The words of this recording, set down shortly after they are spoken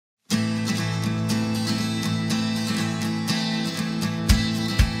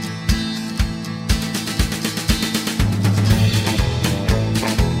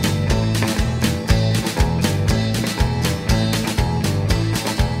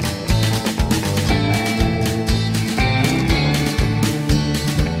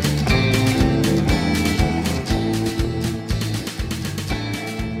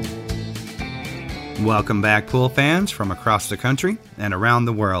Welcome back, pool fans from across the country and around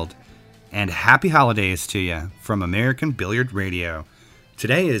the world. And happy holidays to you from American Billiard Radio.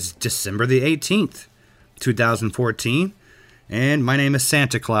 Today is December the 18th, 2014, and my name is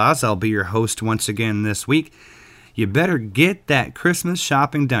Santa Claus. I'll be your host once again this week. You better get that Christmas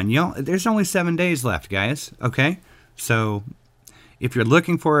shopping done. There's only 7 days left, guys, okay? So if you're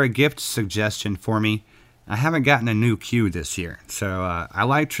looking for a gift suggestion for me, I haven't gotten a new cue this year. So I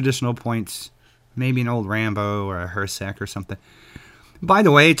like traditional points, maybe an old Rambo or a Hersek or something. By the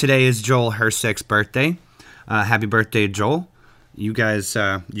way, today is Joel Hersek's birthday. Happy birthday, Joel. You guys.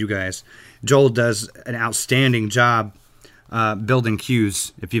 Joel does an outstanding job building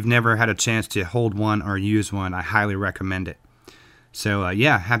cues. If you've never had a chance to hold one or use one, I highly recommend it. So,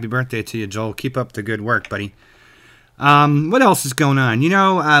 happy birthday to you, Joel. Keep up the good work, buddy. What else is going on?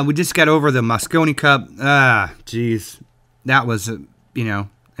 We just got over the Mosconi Cup. That was,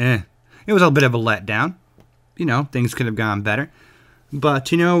 it was a bit of a letdown. Things could have gone better.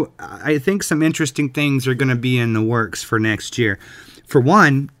 But, I think some interesting things are going to be in the works for next year. For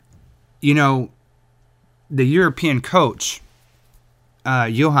one, the European coach,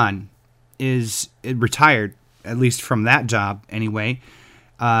 Johan, is retired, at least from that job anyway.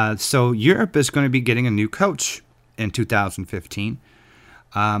 So Europe is going to be getting a new coach in 2015.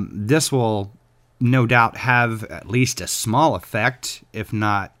 This will no doubt have at least a small effect, if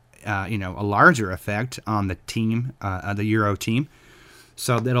not, a larger effect on the team, the Euro team.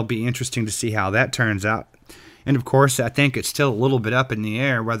 So that'll be interesting to see how that turns out. And of course, I think it's still a little bit up in the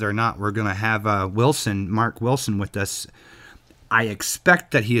air whether or not we're going to have Mark Wilson with us. I expect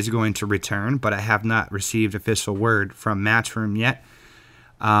that he is going to return, but I have not received official word from Matchroom yet.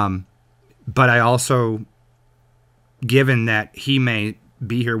 But I also, given that he may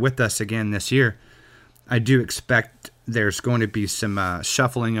be here with us again this year, I do expect there's going to be some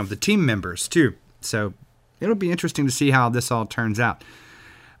shuffling of the team members too. So it'll be interesting to see how this all turns out.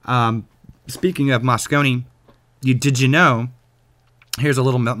 Speaking of Mosconi, did you know, here's a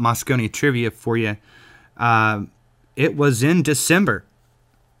little Mosconi trivia for you. It was in December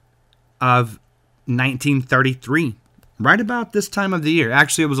of 1933, right about this time of the year.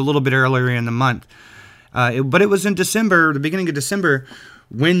 Actually, it was a little bit earlier in the month. But it was in December, the beginning of December,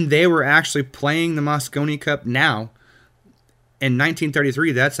 when they were actually playing the Mosconi Cup now. In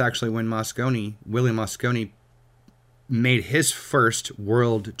 1933, that's actually when Willie Mosconi, made his first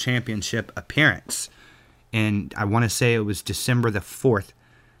World Championship appearance. And I want to say it was December the 4th,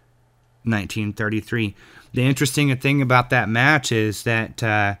 1933. The interesting thing about that match is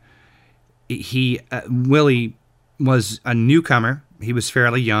that Willie was a newcomer. He was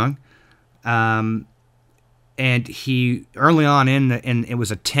fairly young. And he, early on it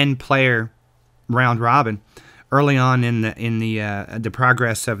was a 10-player round robin. Early on in the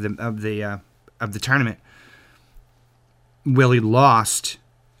progress of the tournament, Willie lost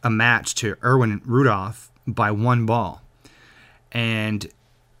a match to Erwin Rudolph by 1 ball, and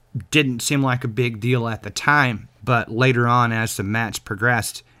didn't seem like a big deal at the time. But later on, as the match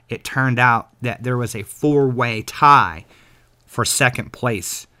progressed, it turned out that there was a 4-way tie for second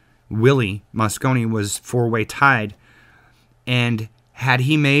place. Willie Mosconi was 4-way tied, and had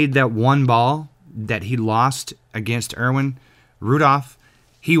he made that 1 ball that he lost against Erwin Rudolph,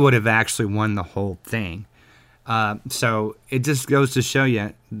 he would have actually won the whole thing. So it just goes to show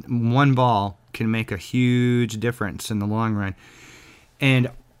you, 1 ball can make a huge difference in the long run.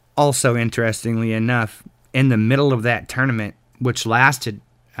 And also, interestingly enough, in the middle of that tournament, which lasted,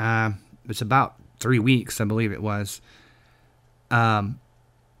 it's about 3 weeks, I believe it was,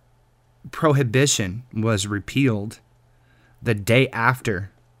 prohibition was repealed the day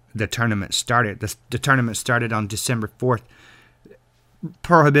after the tournament started. The tournament started on December 4th.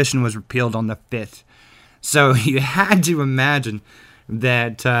 Prohibition was repealed on the 5th. So you had to imagine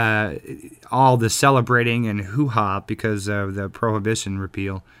that all the celebrating and hoo-ha because of the prohibition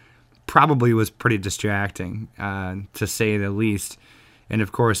repeal probably was pretty distracting, to say the least. And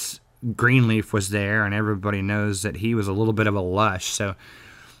of course, Greenleaf was there, and everybody knows that he was a little bit of a lush. So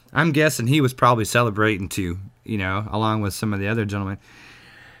I'm guessing he was probably celebrating too, along with some of the other gentlemen.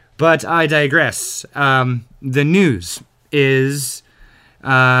 But I digress. The news is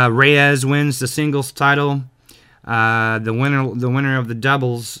Reyes wins the singles title. The winner of the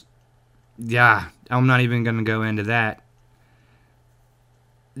doubles. Yeah, I'm not even going to go into that.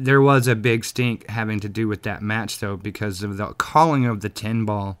 There was a big stink having to do with that match, though, because of the calling of the 10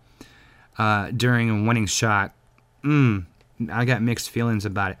 ball during a winning shot. I got mixed feelings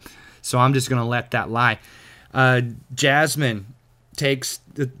about it. So I'm just going to let that lie. Jasmine takes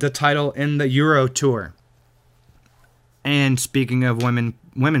the title in the Euro Tour. And speaking of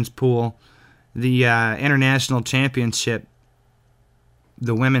women's pool, The international championship,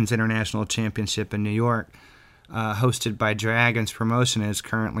 the Women's International Championship in New York, hosted by Dragons Promotion, is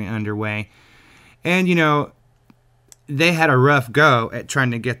currently underway. And, they had a rough go at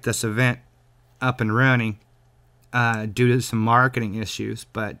trying to get this event up and running due to some marketing issues.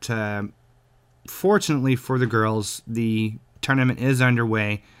 But fortunately for the girls, the tournament is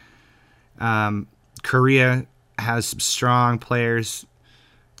underway. Korea has some strong players.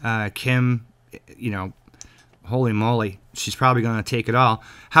 Kim, holy moly, she's probably going to take it all.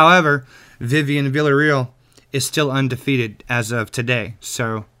 However, Vivian Villarreal is still undefeated as of today.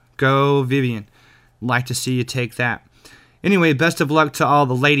 So go, Vivian. Like to see you take that. Anyway, best of luck to all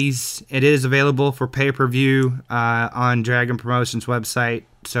the ladies. It is available for pay-per-view on Dragon Promotions website.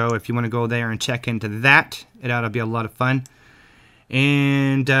 So if you want to go there and check into that, it ought to be a lot of fun.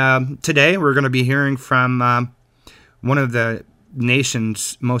 And today we're going to be hearing from one of the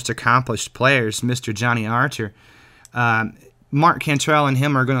nation's most accomplished players, Mr. Johnny Archer. Mark Cantrell and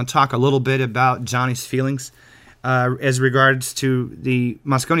him are going to talk a little bit about Johnny's feelings as regards to the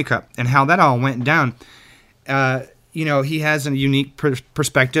Mosconi Cup and how that all went down. He has a unique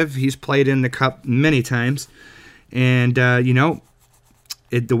perspective. He's played in the Cup many times. And,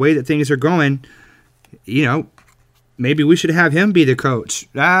 the way that things are going, maybe we should have him be the coach.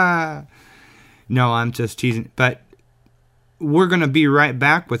 No, I'm just teasing. But we're going to be right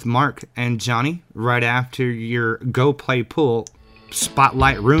back with Mark and Johnny right after your Go Play Pool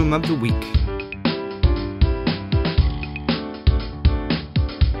Spotlight Room of the Week.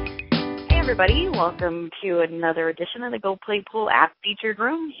 Hey everybody, welcome to another edition of the Go Play Pool app featured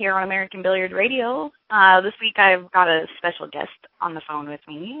room here on American Billiard Radio. This week I've got a special guest on the phone with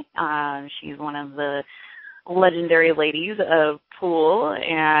me. She's one of the legendary ladies of pool,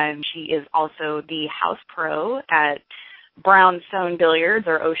 and she is also the house pro at Brownstone Billiards,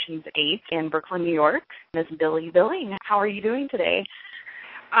 or Ocean's 8 in Brooklyn, New York. Miss Billy Billing, how are you doing today?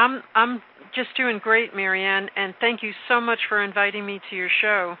 I'm just doing great, Marianne, and thank you so much for inviting me to your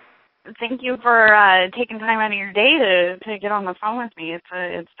show. Thank you for taking time out of your day to get on the phone with me.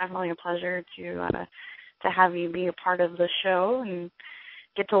 It's definitely a pleasure to have you be a part of the show and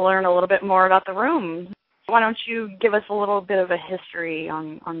get to learn a little bit more about the room. Why don't you give us a little bit of a history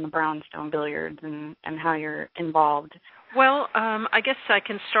on the Brownstone Billiards and how you're involved? Well, I guess I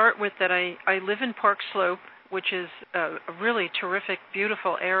can start with that I live in Park Slope, which is a really terrific,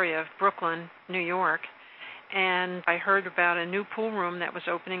 beautiful area of Brooklyn, New York. And I heard about a new pool room that was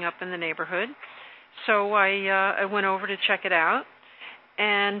opening up in the neighborhood. So I went over to check it out.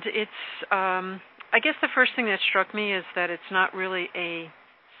 And it's, I guess the first thing that struck me is that it's not really a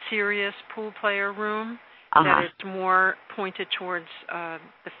serious pool player room. That it's more pointed towards the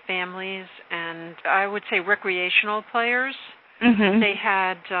families and I would say recreational players. Mm-hmm. They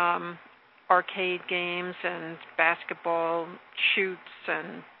had arcade games and basketball shoots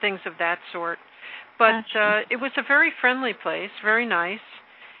and things of that sort. But it was a very friendly place, very nice.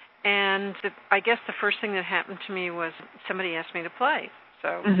 And I guess the first thing that happened to me was somebody asked me to play. So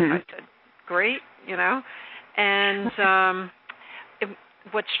I said, great, And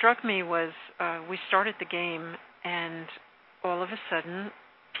what struck me was we started the game, and all of a sudden,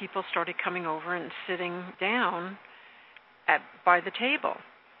 people started coming over and sitting down by the table.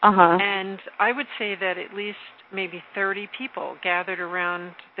 And I would say that at least maybe 30 people gathered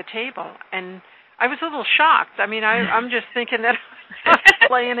around the table. And I was a little shocked. I mean, I'm just thinking that I was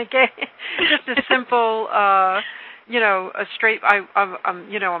playing a game, just a simple, a straight.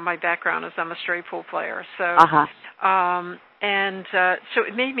 My background is I'm a straight pool player, so. And so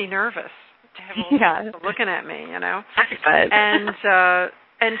it made me nervous to have all people looking at me, And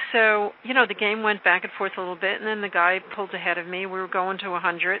so, the game went back and forth a little bit, and then the guy pulled ahead of me. We were going to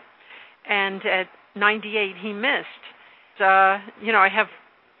 100, and at 98, he missed. I have,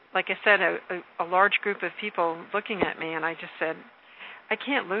 like I said, a large group of people looking at me, and I just said, I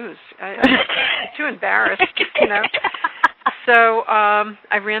can't lose. I'm too embarrassed, So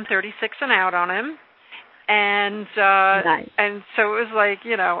I ran 36 and out on him. And nice. And so it was like,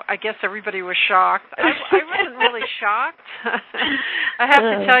 I guess everybody was shocked. I wasn't really shocked. I have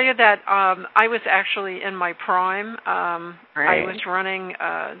to tell you that I was actually in my prime. I was running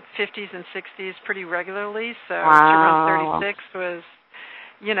 50s and 60s pretty regularly, so to run 36 was,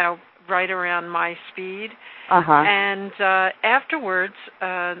 right around my speed. And afterwards,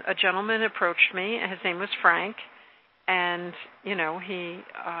 a gentleman approached me. His name was Frank, and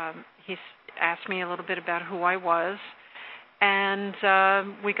he asked me a little bit about who I was, and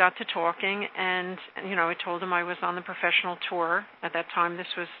we got to talking, and I told him I was on the professional tour at that time. This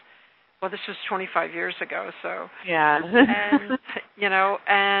was 25 years ago, so yeah.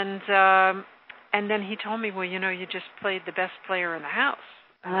 and And then he told me, well, you just played the best player in the house.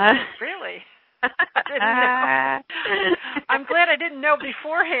 Really? I didn't know. I'm glad I didn't know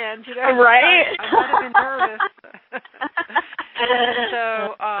beforehand. Right? I might have been nervous.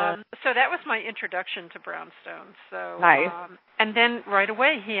 So that was my introduction to Brownstone. So nice. And then right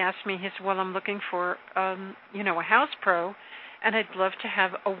away he asked me, he said, well, I'm looking for a house pro, and I'd love to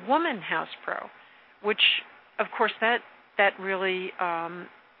have a woman house pro, which of course that really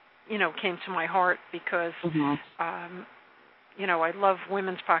came to my heart because I love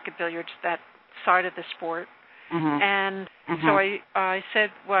women's pocket billiards, that side of the sport. And so I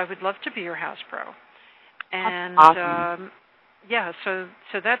said, well, I would love to be your house pro. And that's awesome.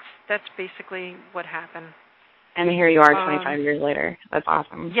 So that's basically what happened. And here you are 25 years later. That's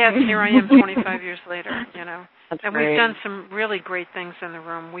awesome. Yes, here I am 25 years later, That's and great. We've done some really great things in the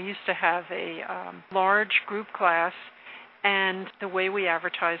room. We used to have a large group class, and the way we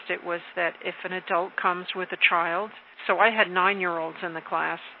advertised it was that if an adult comes with a child, so I had 9-year-olds in the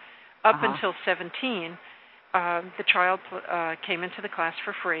class, up until 17, the child came into the class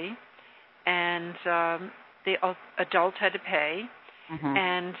for free, and the adult had to pay.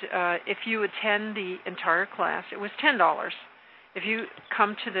 And if you attend the entire class, it was $10. If you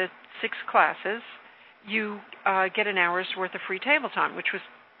come to the 6 classes, you get an hour's worth of free table time, which was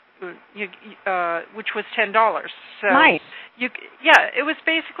 $10. So nice. It was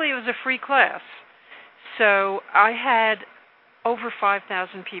a free class. So I had over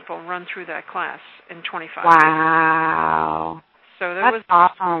 5,000 people run through that class in 25 years. Wow. So that's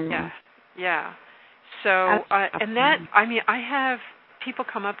awesome. Yeah. So and that, I have people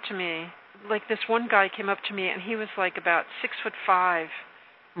come up to me, like this one guy came up to me, and he was like about 6'5",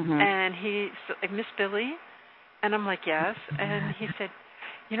 and he's like, Miss Billy, and I'm like, yes, and he said,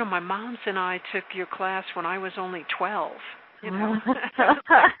 my mom's and I took your class when I was only 12. Wow.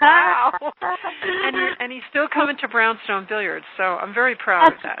 And he's still coming to Brownstone Billiards, so I'm very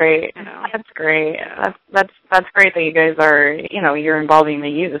proud of that. That's great. That's great. Yeah. That's great that you guys are, you're involving the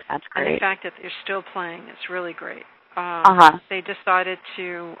youth. That's great. And the fact that they're still playing is really great. They decided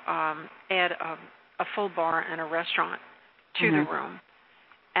to add a full bar and a restaurant to the room,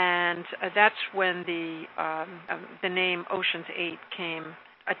 and that's when the name Ocean's 8 came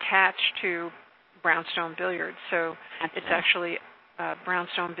attached to Brownstone Billiards. So it's actually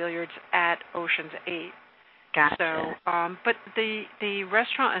Brownstone Billiards at Ocean's 8. Gotcha. So, but the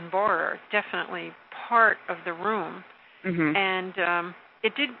restaurant and bar are definitely part of the room, and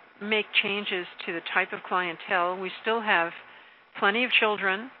it did make changes to the type of clientele. We still have plenty of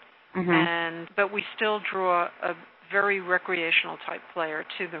children, but we still draw a very recreational type player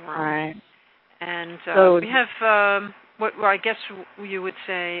to the room. Right. And so we have what I guess you would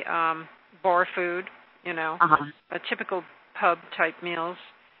say bar food, a typical pub type meals,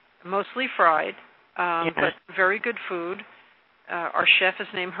 mostly fried, but very good food. Our chef is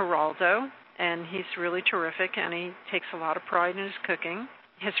named Geraldo, and he's really terrific, and he takes a lot of pride in his cooking.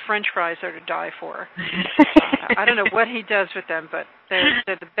 His French fries are to die for. I don't know what he does with them, but they're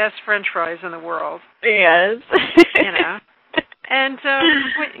the best French fries in the world. Yes. And,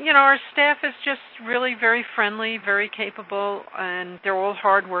 our staff is just really very friendly, very capable, and they're all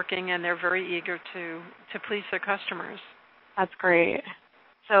hardworking, and they're very eager to please their customers. That's great.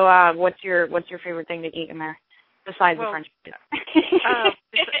 So what's your favorite thing to eat in there, besides the French fries?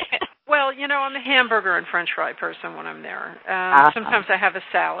 Well, I'm a hamburger and French fry person when I'm there. Sometimes I have a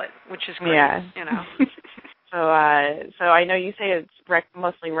salad, which is great, So I know you say it's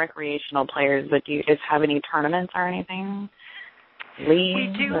mostly recreational players, but do you guys have any tournaments or anything?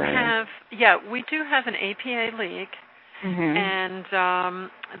 Leagues? We do have an APA league, and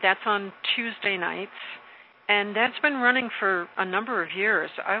that's on Tuesday nights, and that's been running for a number of years.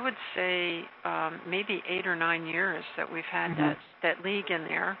 I would say maybe 8 or 9 years that we've had that league in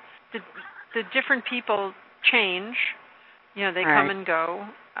there. The different people change, they come and go,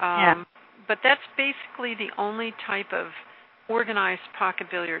 but that's basically the only type of organized pocket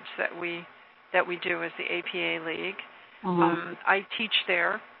billiards that we do as the APA league. I teach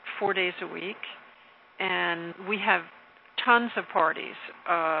there 4 days a week, and we have tons of parties.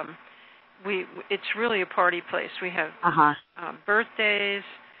 It's really a party place. We have birthdays,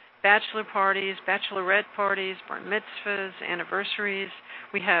 bachelor parties, bachelorette parties, bar mitzvahs, anniversaries.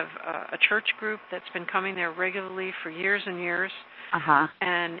 We have a church group that's been coming there regularly for years and years.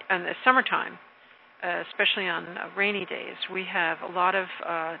 And in the summertime, especially on rainy days, we have a lot of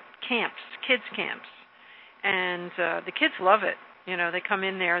camps, kids camps. And the kids love it. They come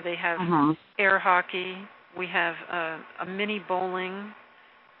in there. They have air hockey. We have a mini bowling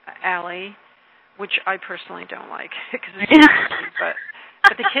alley, which I personally don't like because it's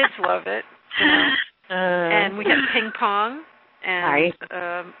but the kids love it. And we have ping pong, and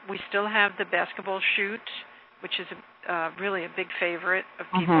Nice. we still have the basketball shoot, which is really a big favorite of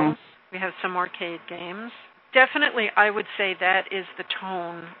people. Mhm. We have some arcade games. Definitely, I would say that is the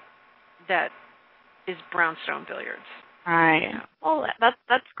tone that is Brownstone Billiards. Right. Well,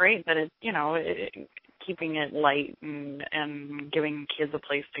 that's great that it's, keeping it light and giving kids a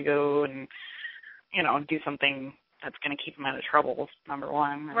place to go and, do something that's going to keep them out of trouble, number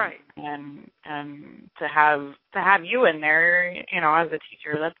one. Right. And to have you in there, as a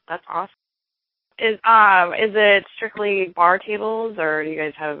teacher, that's awesome. Is it strictly bar tables, or do you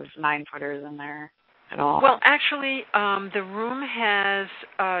guys have 9-footers in there at all? Well, actually, the room has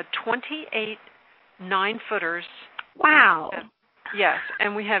 28 9-footers. Wow. Yes,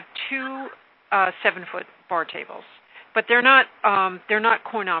 and we have 2 7-foot bar tables, but they're not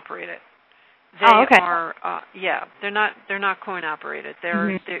coin operated. They okay. are they're not coin operated.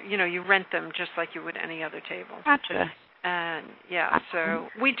 They're you rent them just like you would any other table. Gotcha. And so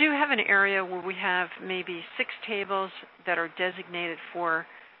we do have an area where we have maybe 6 tables that are designated for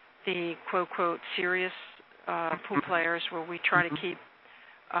the quote serious pool players, where we try to keep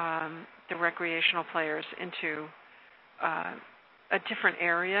the recreational players into a different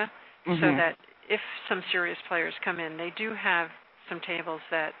area, so that if some serious players come in, they do have some tables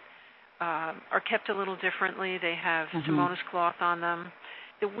that are kept a little differently. They have Simonis cloth on them.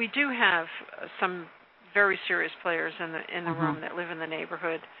 We do have some very serious players in the room that live in the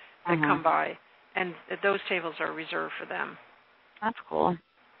neighborhood that come by, and those tables are reserved for them. That's cool.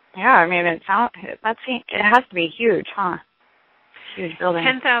 Yeah, I mean, it has to be huge, huh? Huge building.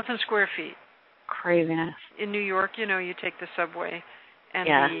 10,000 square feet. Craziness. In New York, you take the subway, and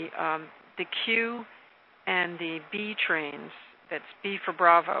the Q and the B trains, that's B for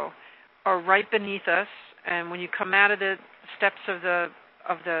Bravo, are right beneath us. And when you come out of the steps of the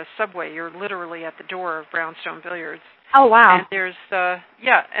subway, you're literally at the door of Brownstone Billiards. Oh, wow. And there's the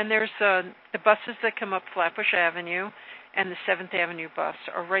buses that come up Flatbush Avenue, and the 7th Avenue bus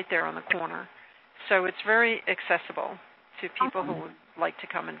are right there on the corner. So it's very accessible to people who would like to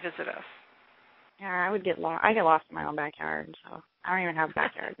come and visit us. Yeah, I would get lost. I get lost in my own backyard, so I don't even have a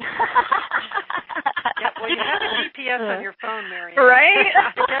backyard. Well, you have a GPS on your phone, Marianne. Right?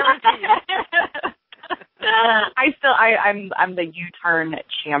 I guarantee you. I'm the U-turn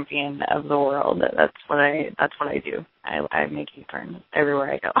champion of the world. That's what I do. I make U-turns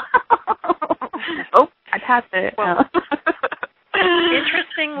everywhere I go. Oh, I passed it. Well,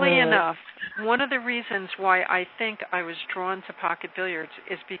 interestingly enough, one of the reasons why I think I was drawn to pocket billiards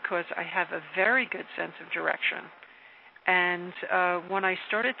is because I have a very good sense of direction. And when I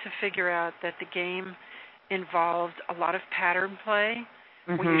started to figure out that the game involved a lot of pattern play,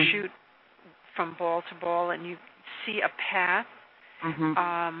 where you shoot from ball to ball and you see a path, and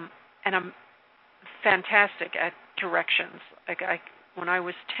I'm fantastic at directions. When I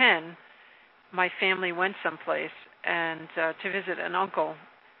was 10, my family went someplace and to visit an uncle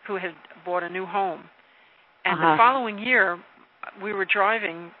who had bought a new home. And the following year, we were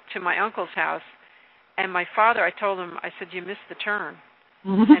driving to my uncle's house, and my father, I told him, I said, "You missed the turn."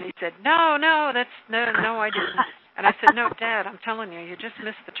 And he said, no, I didn't. And I said, "No, Dad, I'm telling you, you just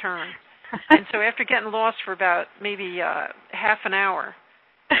missed the turn." And so after getting lost for about maybe half an hour,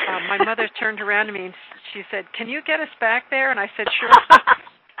 my mother turned around to me and she said, "Can you get us back there?" And I said, "Sure."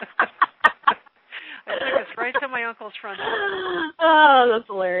 I took us right to my uncle's front door. Oh, that's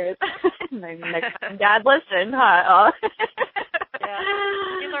hilarious. Next time, Dad, listen, huh? Yeah,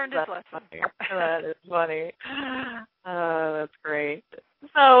 he learned his lesson. That is funny. Oh, that's great.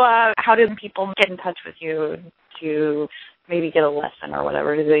 So, how do people get in touch with you to maybe get a lesson or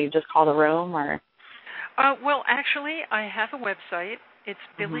whatever? Do they just call the room, or? Well, actually, I have a website. It's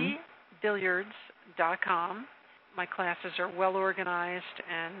billybilliards.com. My classes are well organized,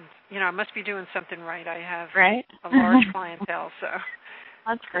 and I must be doing something right. I have a large clientele, so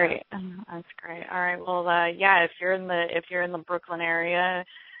that's great. That's great. All right. Well, if you're in the Brooklyn area,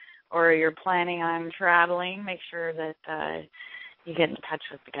 or you're planning on traveling, make sure that you get in touch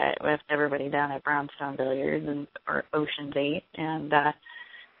with everybody down at Brownstone Billiards or Ocean's 8, and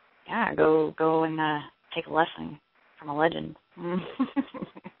go and take a lesson from a legend.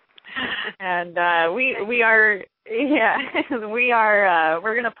 And we're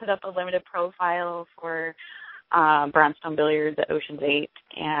going to put up a limited profile for Brownstone Billiards at Ocean's 8,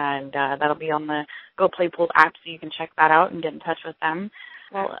 and that'll be on the Go Play Pool app, so you can check that out and get in touch with them.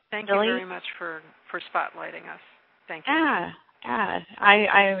 Well, thank you very much for spotlighting us. Thank you. Yeah.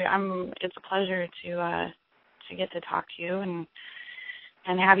 I'm. It's a pleasure to get to talk to you, and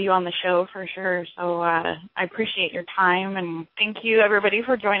and have you on the show for sure. So I appreciate your time, and thank you, everybody,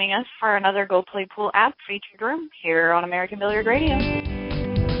 for joining us for another Go Play Pool app featured room here on American Billiard Radio.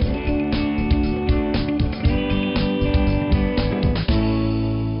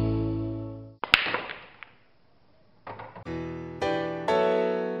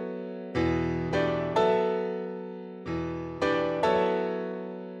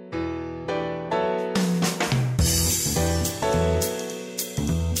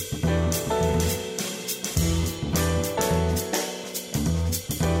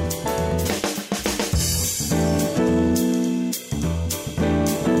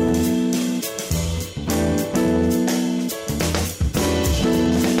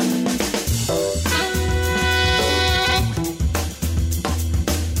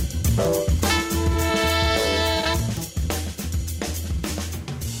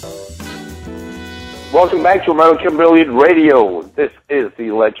 Welcome back to American Billiard Radio. This is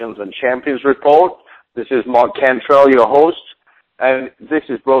the Legends and Champions Report. This is Mark Cantrell, your host, and this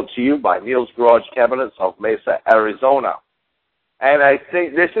is brought to you by Neil's Garage Cabinets of Mesa, Arizona. And I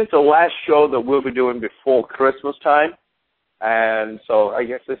think this is the last show that we'll be doing before Christmas time, and so I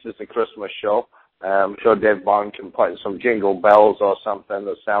guess this is the Christmas show. I'm sure Dave Bond can put some jingle bells or something,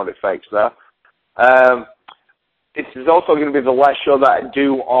 the sound effects there. This is also going to be the last show that I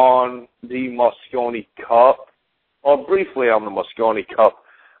do on the Mosconi Cup, or briefly on the Mosconi Cup,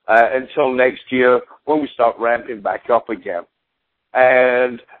 until next year when we start ramping back up again.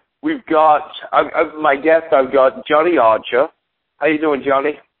 And we've got, my guest, I've got Johnny Archer. How you doing,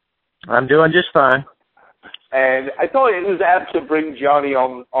 Johnny? I'm doing just fine. And I thought it was apt to bring Johnny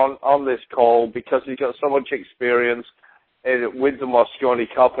on this call because he's got so much experience with the Mosconi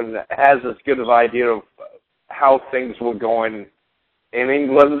Cup and has as good of an idea of how things were going in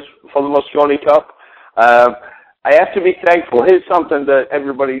England for the Mosconi Cup. I have to be thankful. Here's something that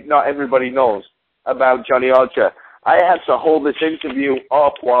not everybody knows about Johnny Archer. I had to hold this interview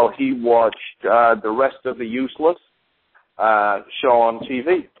up while he watched the rest of the Useless show on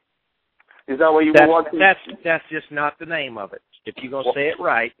TV. Is that what you were watching? That's just not the name of it. If you're going to say it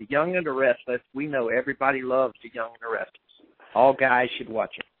right, The Young and the Restless, we know everybody loves The Young and the Restless. All guys should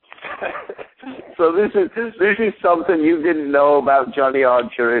watch it. So this is something you didn't know about Johnny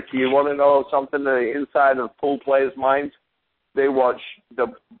Archer. If you want to know something the inside of pool players' minds, they watch the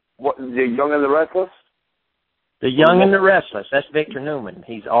Young and the Restless. The Young and the Restless. That's Victor Newman.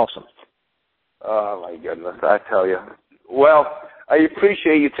 He's awesome. Oh my goodness, I tell you. Well, I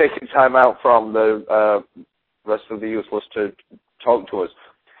appreciate you taking time out from the rest of the Useless to talk to us.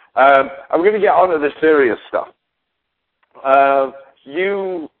 I'm going to get on to the serious stuff.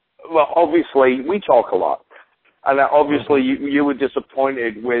 Well, obviously, we talk a lot, and obviously you were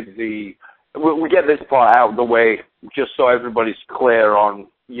disappointed with we'll get this part out of the way just so everybody's clear on,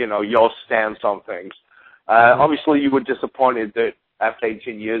 your stance on things. Obviously, you were disappointed that after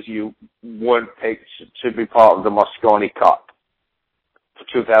 18 years you weren't picked to be part of the Mosconi Cup for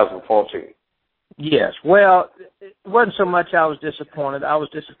 2014. Yes. Well, it wasn't so much I was disappointed. I was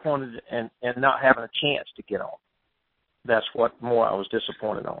disappointed in not having a chance to get on. That's what more I was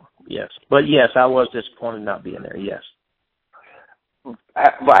disappointed on, yes. But, yes, I was disappointed not being there, yes.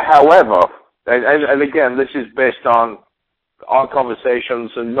 But, however, and again, this is based on our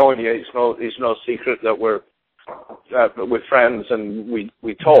conversations and knowing you, it's no secret that we're friends and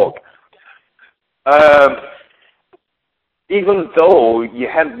we talk. Even though you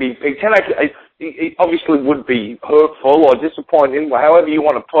hadn't been picked, it obviously would be hurtful or disappointing, however you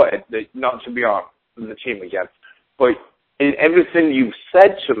want to put it, not to be on the team again. But everything you've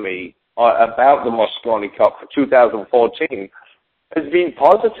said to me about the Mosconi Cup for 2014 has been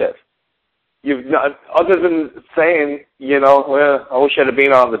positive. You've not, other than saying, well, I wish I'd have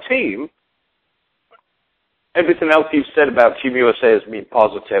been on the team, everything else you've said about Team USA has been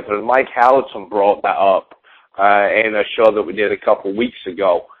positive. And Mike Hallerton brought that up in a show that we did a couple of weeks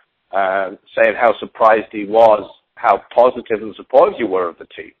ago, saying how surprised he was, how positive and supportive you were of the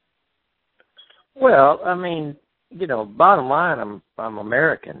team. Well, I mean, bottom line, I'm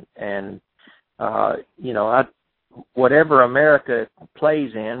American, and whatever America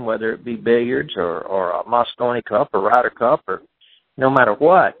plays in, whether it be billiards or a Mosconi Cup or Ryder Cup or no matter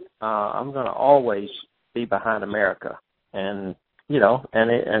what, I'm going to always be behind America. And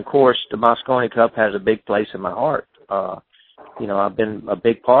and of course the Mosconi Cup has a big place in my heart. I've been a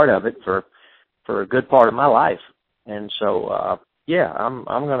big part of it for a good part of my life, and so I'm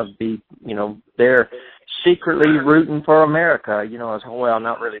going to be there secretly rooting for America. Well,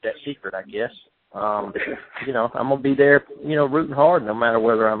 not really that secret, I guess. I'm going to be there, rooting hard, no matter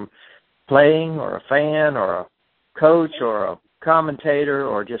whether I'm playing or a fan or a coach or commentator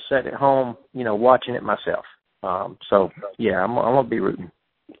or just sitting at home, watching it myself. So yeah, I'm gonna be rooting.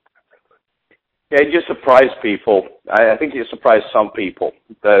 Yeah, you surprised people. I think you surprised some people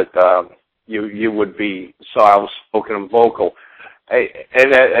that you would be so outspoken and vocal.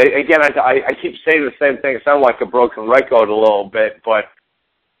 Again, I keep saying the same thing. I sound like a broken record a little bit, but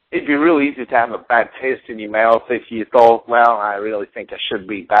it'd be really easy to have a bad taste in your mouth if you thought, well, I really think I should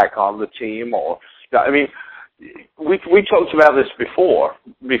be back on the team. Or, I mean, we talked about this before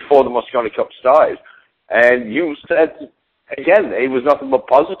the Mosconi Cup started, and you said, again, it was nothing but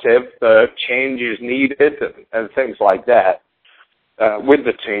positive, the changes needed and things like that with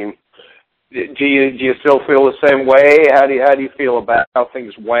the team. Do you still feel the same way? How do you feel about how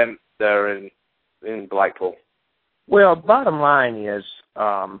things went there in Blackpool? Well, bottom line is,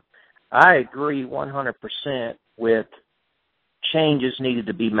 I agree 100% with changes needed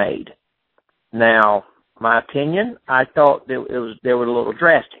to be made. Now, my opinion, I thought they were a little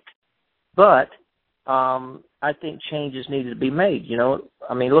drastic, but I think changes needed to be made.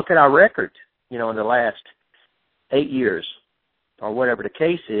 I mean, look at our record. In the last 8 years, or whatever the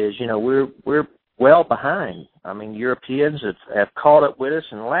case is, we're well behind. I mean, Europeans have caught up with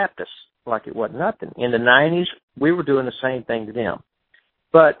us and lapped us like it wasn't nothing. In the 90s, we were doing the same thing to them.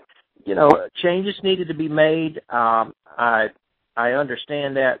 But, changes needed to be made. I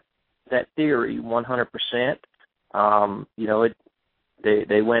understand that theory 100%.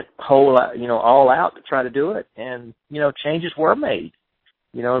 They went all out to try to do it, and changes were made.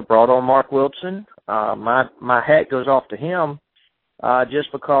 Brought on Mark Wilson. My hat goes off to him,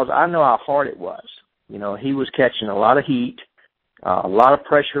 just because I know how hard it was. He was catching a lot of heat. A lot of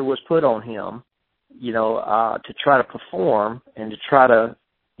pressure was put on him, to try to perform and to try to,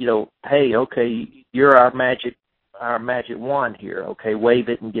 hey, okay, you're our magic wand here. Okay, wave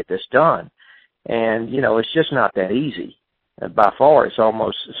it and get this done. And it's just not that easy. By far, it's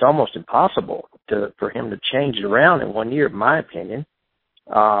almost impossible for him to change it around in 1 year, in my opinion.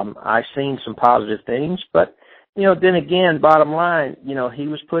 I've seen some positive things, but then again, bottom line, he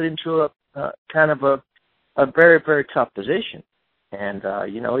was put into a kind of a very, very tough position, and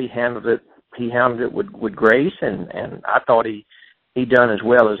he handled it with grace, and I thought he done as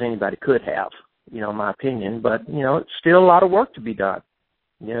well as anybody could have, in my opinion. But it's still a lot of work to be done.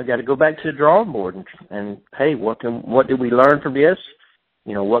 Got to go back to the drawing board and hey, what did we learn from this?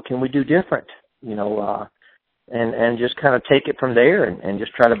 What can we do different? And just kind of take it from there and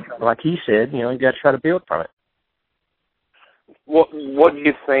just try to, like he said, you got to try to build from it. What do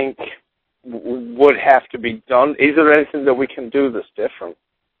you think would have to be done? Is there anything that we can do that's different?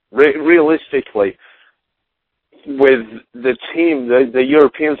 Realistically, with the team, the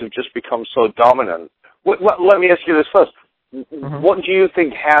Europeans have just become so dominant. Let me ask you this first. Mm-hmm. What do you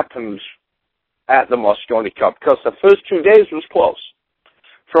think happened at the Mosconi Cup? Because the first 2 days was close.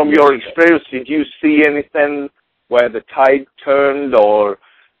 From your experience, did you see anything where the tide turned, or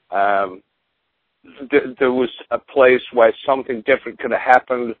there was a place where something different could have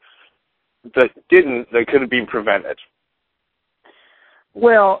happened that could have been prevented?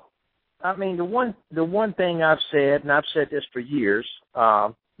 Well, I mean, the one thing I've said, and I've said this for years,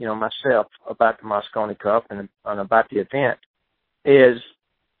 myself, about the Mosconi Cup and about the event, is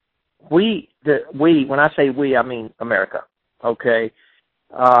when I say we, I mean America, okay?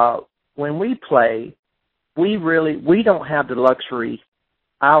 When we play, we don't have the luxury,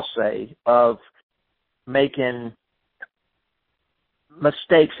 I'll say, of making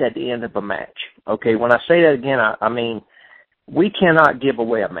mistakes at the end of a match, okay? When I say that again, I mean, we cannot give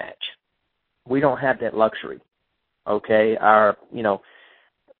away a match. We don't have that luxury, okay?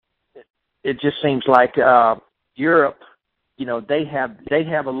 It just seems like Europe, they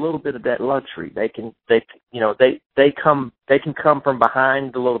have a little bit of that luxury. They can come from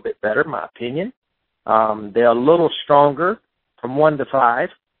behind a little bit better, in my opinion. They're a little stronger from 1 to 5.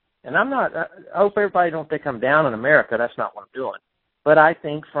 And I hope everybody don't think I'm down on America. That's not what I'm doing. But I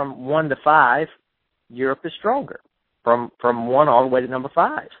think from 1 to 5, Europe is stronger. From 1 all the way to number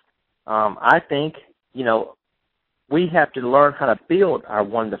 5. I think, we have to learn how to build our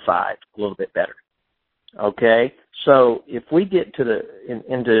 1 to 5 a little bit better. Okay? So if we get into the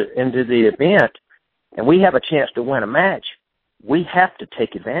event and we have a chance to win a match, we have to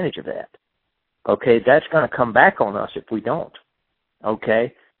take advantage of that. Okay? That's going to come back on us if we don't.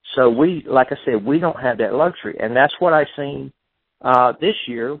 Okay? So like I said, we don't have that luxury. And that's what I've seen this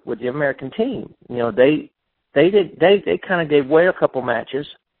year with the American team. They kind of gave away a couple matches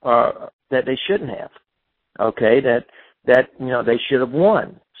that they shouldn't have. Okay, that they should have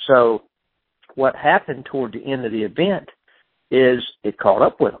won. So what happened toward the end of the event is it caught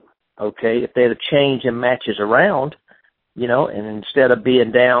up with them. Okay, if they had a change in matches around, and instead of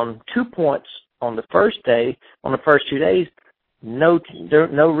being down 2 points on the first 2 days, no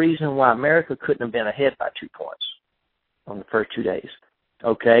reason why America couldn't have been ahead by 2 points on the first 2 days.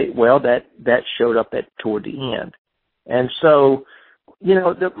 Okay, well, that showed up toward the end. And so,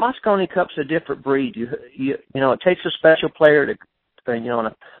 the Mosconi Cup's a different breed. It takes a special player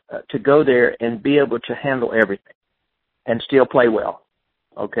to go there and be able to handle everything and still play well.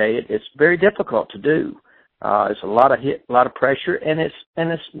 Okay, it's very difficult to do. It's a lot of pressure, and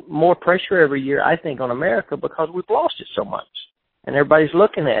it's more pressure every year, I think, on America because we've lost it so much, and everybody's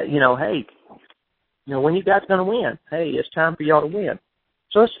looking at hey, when you guys going to win? Hey, it's time for y'all to win.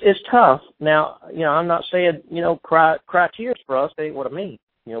 So it's tough. Now, I'm not saying cry tears for us. That ain't what I mean.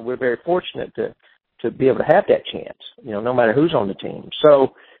 We're very fortunate to be able to have that chance. No matter who's on the team.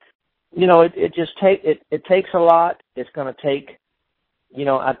 So, it takes a lot. It's going to take.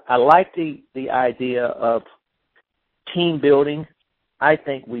 I like the idea of team building. I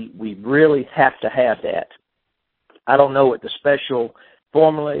think we really have to have that. I don't know what the special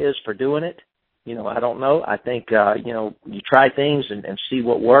formula is for doing it. I don't know. I think, you try things and see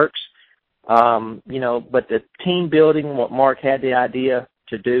what works. But the team building, what Mark had the idea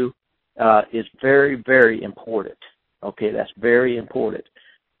to do, is very, very important. Okay, that's very important.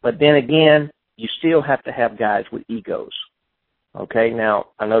 But then again, you still have to have guys with egos. Okay, now,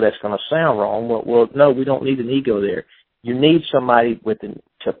 I know that's going to sound wrong. Well, no, we don't need an ego there. You need somebody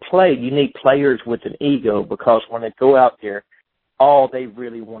to play. You need players with an ego because when they go out there, all they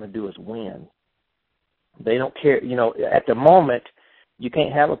really want to do is win. They don't care. At the moment, you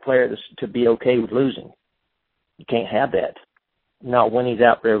can't have a player to be okay with losing. You can't have that. Not when he's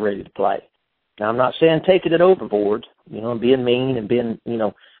out there ready to play. Now, I'm not saying taking it overboard, and being mean and being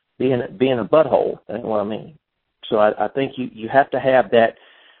a butthole. That ain't what I mean. So I think you have to have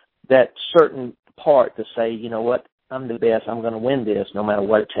that certain part to say, what, I'm the best. I'm going to win this no matter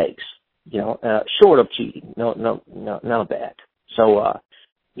what it takes. Short of cheating. No, none of that. So,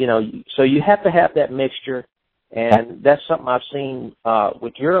 so you have to have that mixture, and that's something I've seen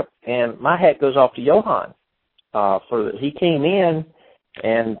with Europe. And my hat goes off to Johan. He came in,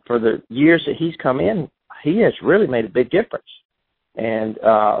 and for the years that he's come in, he has really made a big difference. And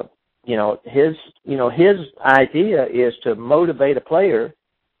his idea is to motivate a player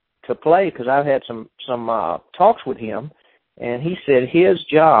to play. Because I've had some talks with him, and he said his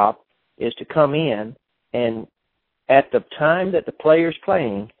job is to come in and at the time that the player's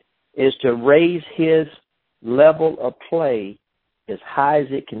playing is to raise his level of play as high as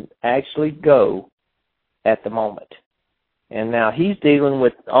it can actually go at the moment. And now he's dealing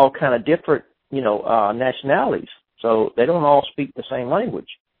with all kind of different, nationalities. So they don't all speak the same language.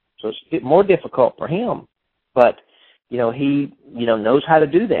 So it's more difficult for him. But, he, knows how to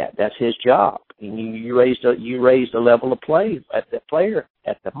do that. That's his job. And you raise the level of play at the player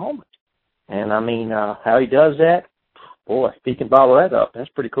at the moment. And I mean, how he does that, boy, if he can bottle that up, that's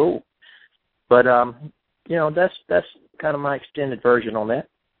pretty cool. But, that's kind of my extended version on that.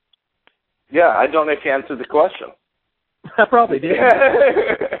 Yeah, I don't know if you answered the question. I probably did.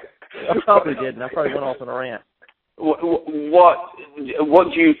 I probably went off on a rant. What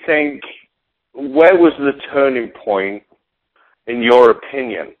do you think, where was the turning point, in your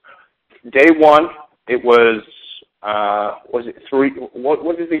opinion? Day one, it was it 3?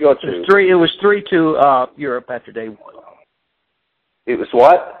 What did they go to? It was 3-2 Europe after day one. It was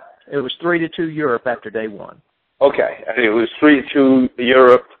what? It was 3-2 Europe after day one. Okay, and it was 3-2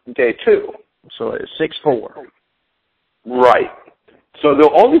 Europe day two. So it's 6-4. Right. So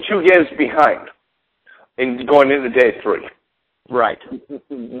they're only 2 games behind in going into day three. Right.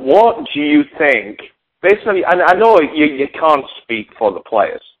 What do you think? Basically, and I know you can't speak for the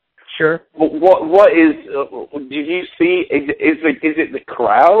players. Sure. But what is? Did you see? Is it the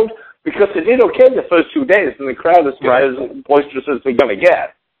crowd? Because they did okay the first 2 days, and the crowd is as boisterous as they're going to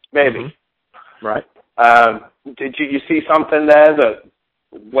get. Maybe. Mm-hmm. Right. Did you see something there that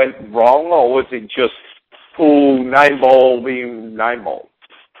went wrong, or was it just full 9-ball being 9-ball?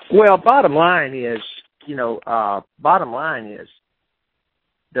 Well, bottom line is,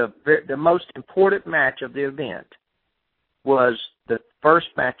 the most important match of the event was the first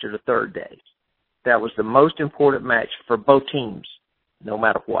match of the third day. That was the most important match for both teams, no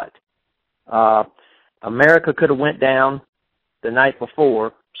matter what. America could have went down the night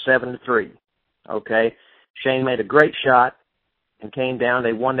before 7-3. Okay, Shane made a great shot and came down.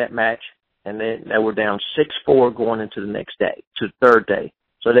 They won that match, and they were down 6-4 going into the next day, to the third day.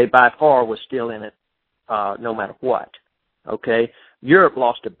 So they by far was still in it, no matter what. Okay, Europe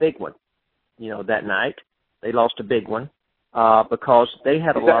lost a big one, that night. They lost a big one because they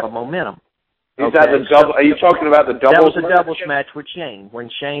had a lot of momentum. Is that the double? Are you talking about the doubles? That was a doubles match with Shane. When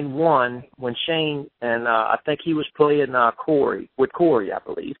Shane won, and I think he was playing Corey, I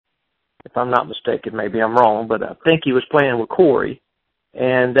believe. If I'm not mistaken, maybe I'm wrong, but I think he was playing with Corey,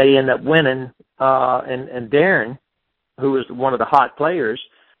 and they ended up winning. And Darren, who was one of the hot players,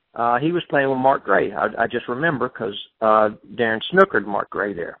 he was playing with Mark Gray. I just remember because Darren snookered Mark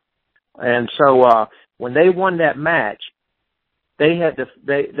Gray there. And so when they won that match, they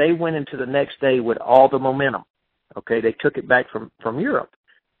went into the next day with all the momentum. Okay, they took it back from Europe.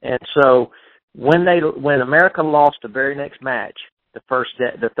 And so when America lost the very next match, the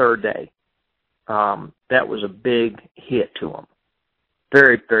third day, that was a big hit to them.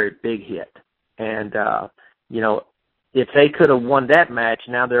 Very, very big hit. And, if they could have won that match,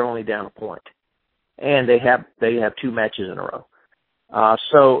 now they're only down a point. And they have 2 matches in a row.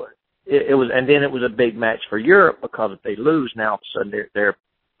 So it was, and then it was a big match for Europe because if they lose, now all of a sudden they're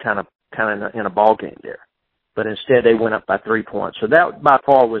kind of in a ball game there. But instead they went up by 3 points. So that by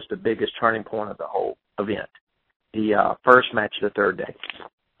far was the biggest turning point of the whole event. The first match of the third day.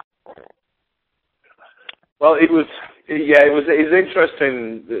 Well, it was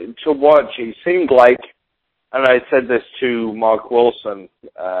interesting to watch. It seemed like, and I said this to Mark Wilson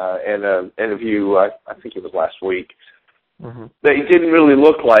in an interview, I think it was last week, that it didn't really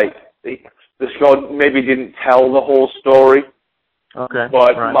look like the squad maybe didn't tell the whole story. Okay.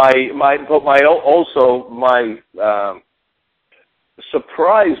 But right. my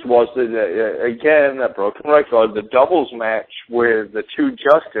surprise was that again, a broken record, the doubles match with the 2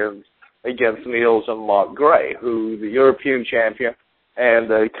 Justins against Niels and Mark Gray, who the European champion and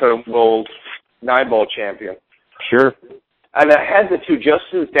the current world 9-ball champion. Sure. And I had the 2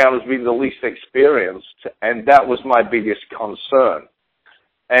 Justins down as being the least experienced, and that was my biggest concern.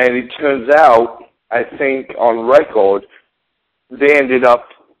 And it turns out, I think on record, they ended up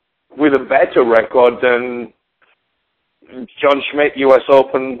with a better record than John Schmidt, U.S.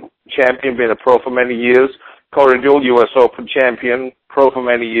 Open champion, been a pro for many years, Corey Deuel, U.S. Open champion, pro for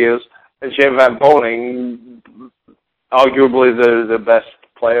many years, and Shane Van Boening, arguably the best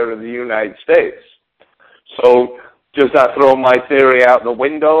player in the United States. So does that throw my theory out the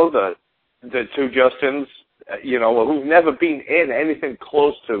window that the 2 Justins, who've never been in anything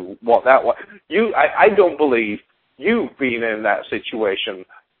close to what that was? I don't believe you've been in that situation,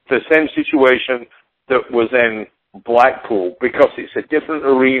 the same situation that was in Blackpool, because it's a different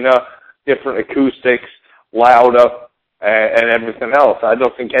arena, different acoustics, louder, and everything else. I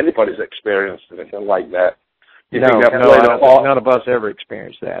don't think anybody's experienced anything like that. None of us ever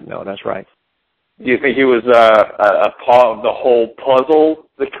experienced that. No, that's right. Do you think he was a part of the whole puzzle,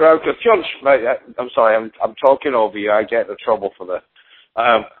 the crowd? Because John Schmidt, I'm sorry, I'm talking over you. I get in trouble for this.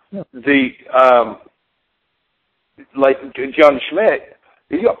 Like John Schmidt,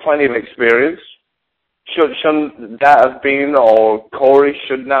 he's got plenty of experience. Shouldn't that have been, or Corey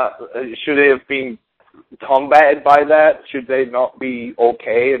should they have been combated by that? Should they not be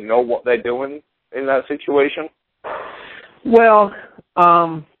okay and know what they're doing in that situation? Well,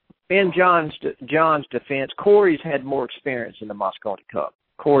 in John's defense, Corey's had more experience in the Mosconi Cup.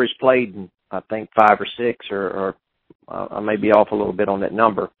 Corey's played in, I think, 5 or 6, or I may be off a little bit on that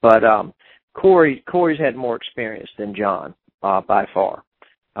number, but Corey's had more experience than John by far.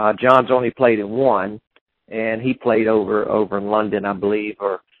 John's only played in 1, and he played over in London, I believe,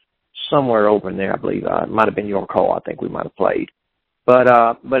 or somewhere over in there, I believe. It might have been York Hall, I think we might have played. But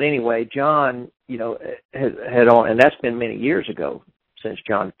anyway, John, had on, and that's been many years ago since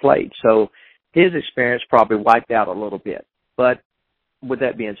John played. So his experience probably wiped out a little bit. But with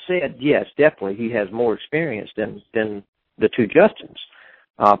that being said, yes, definitely he has more experience than the 2 Justins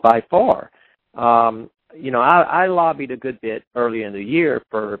by far. I lobbied a good bit early in the year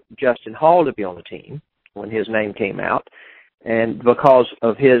for Justin Hall to be on the team when his name came out, and because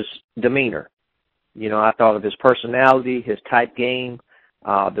of his demeanor. I thought of his personality, his type game,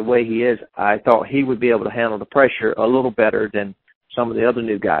 the way he is. I thought he would be able to handle the pressure a little better than some of the other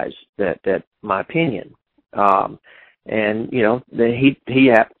new guys. That my opinion. I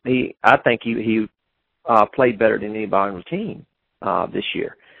think he played better than anybody on the team this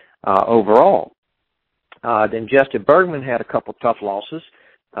year overall. Then Justin Bergman had a couple tough losses,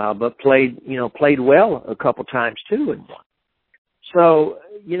 but played well a couple times too and won. So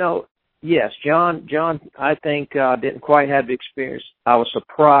yes, John, I think didn't quite have the experience. I was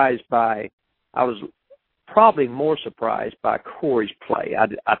probably more surprised by Corey's play.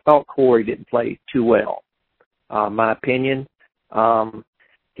 I thought Corey didn't play too well. My opinion,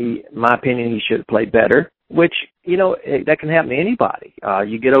 he should have played better, which, that can happen to anybody.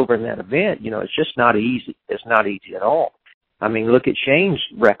 You get over in that event, it's just not easy. It's not easy at all. I mean, look at Shane's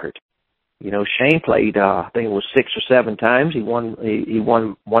record. Shane played, I think it was 6 or 7 times. He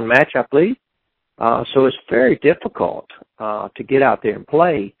won one match, I believe. So it's very difficult to get out there and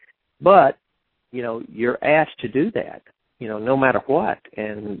play. But, you're asked to do that, no matter what.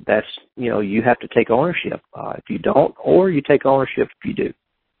 And that's, you have to take ownership if you don't, or you take ownership if you do.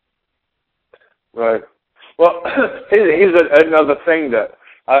 Right. Well, here's another thing that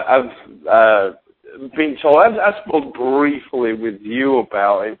I've been told. I spoke briefly with you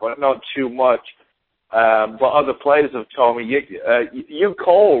about it, but not too much. But other players have told me you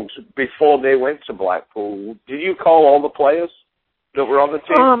called before they went to Blackpool. Did you call all the players that were on the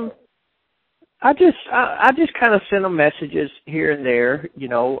team? I just kind of sent them messages here and there.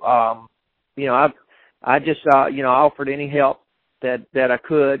 I just offered any help that I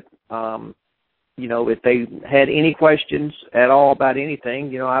could. If they had any questions at all about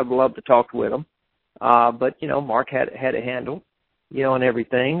anything, I'd love to talk with them. But Mark had it handled, and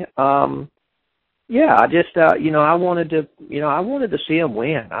everything. I just I wanted to see him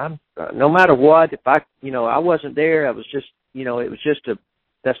win. No matter what, if I wasn't there, I was just it was just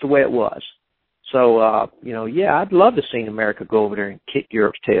that's the way it was. So I'd love to see America go over there and kick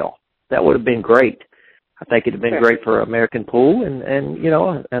Europe's tail. That would have been great. I think it'd have been great for American pool, and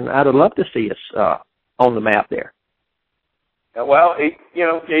I'd have loved to see us on the map there. Well, he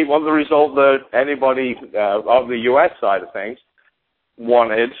won the result that anybody on the U.S. side of things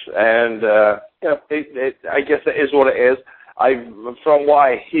wanted, and I guess it is what it is. From what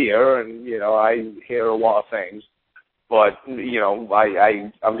I hear, and I hear a lot of things, but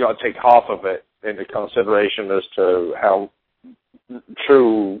I've got to take half of it into consideration as to how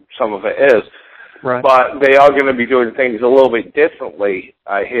true some of it is. Right. But they are going to be doing things a little bit differently,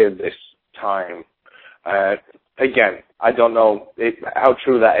 I hear, this time. Again, I don't know how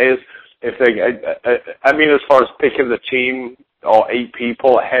true that is. If they, as far as picking the team or 8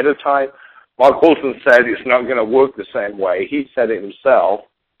 people ahead of time, Mark Wilson said it's not going to work the same way. He said it himself.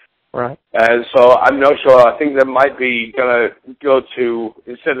 Right. And so I'm not sure. I think they might be going to go to,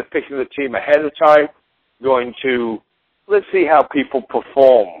 instead of picking the team ahead of time, going to, let's see how people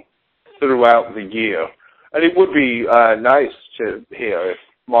perform throughout the year. And it would be nice to hear if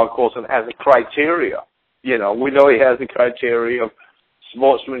Mark Wilson has a criteria. We know he has a criteria of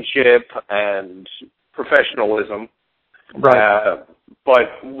sportsmanship and professionalism. Right.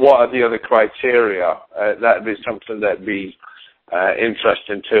 But what are the other criteria? That'd be something that'd be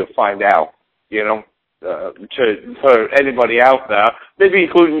interesting to find out, for anybody out there, maybe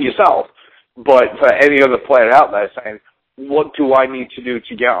including yourself, but for any other player out there saying, what do I need to do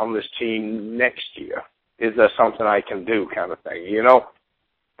to get on this team next year? Is there something I can do, kind of thing,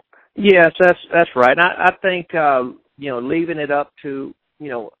 Yes, that's right. I think leaving it up to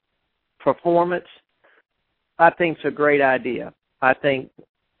performance, I think it's a great idea. I think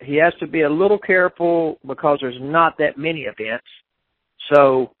he has to be a little careful because there's not that many events.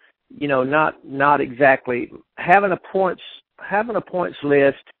 So, not exactly having a points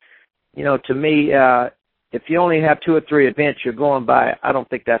list. To me, if you only have 2 or 3 events you're going by, I wouldn't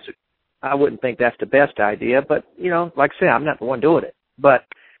think that's the best idea. But like I say, I'm not the one doing it. But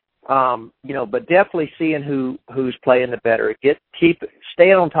but definitely seeing who's playing the better.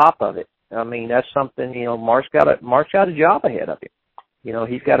 Staying on top of it. I mean, that's something, Mark's got a job ahead of him.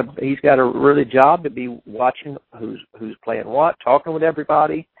 He's got a really job to be watching who's playing what, talking with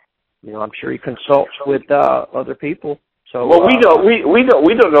everybody. I'm sure he consults with other people. So we don't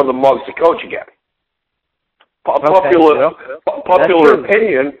know the Mark's the coach again.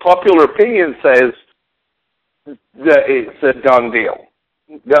 Popular opinion says that it's a done deal.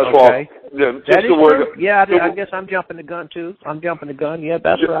 That's okay. Just the word. Yeah, I guess I'm jumping the gun too. Yeah,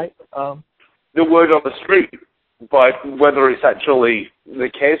 that's right. The word on the street, but whether it's actually the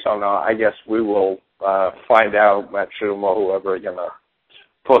case or not, I guess we will find out. Matchroom or whoever are gonna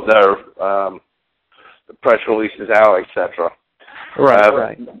put their press releases out, etc.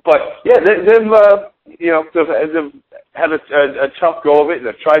 Right. But yeah, they've had a tough go of it.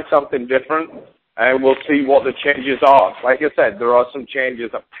 They've tried something different. And we'll see what the changes are. Like I said, there are some changes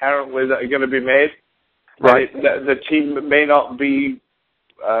apparently that are going to be made. Right. The team may not be,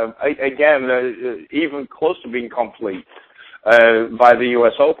 even close to being complete by the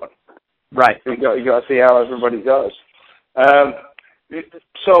U.S. Open. Right. You got to see how everybody goes.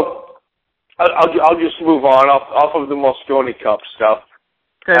 So I'll just move on off of the Mosconi Cup stuff.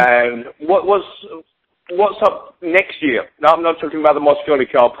 Okay. And what's up next year? Now, I'm not talking about the Mosconi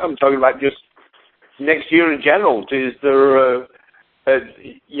Cup. I'm talking about just next year in general. Is there,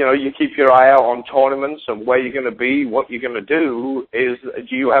 you keep your eye out on tournaments and where you're going to be, what you're going to do.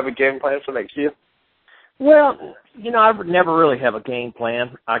 Do you have a game plan for next year? Well, I would never really have a game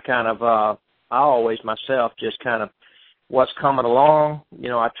plan. I always myself just kind of what's coming along.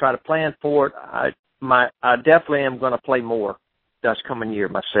 I try to plan for it. I definitely am going to play more this coming year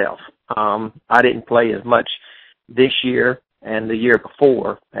myself. I didn't play as much this year and the year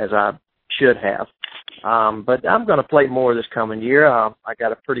before as I should have. But I'm going to play more this coming year. I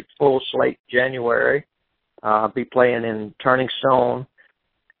got a pretty full slate in January. I'll be playing in Turning Stone.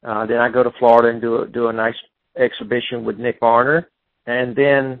 Then I go to Florida and do a nice exhibition with Nick Varner. And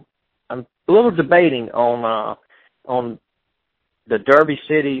then I'm a little debating on the Derby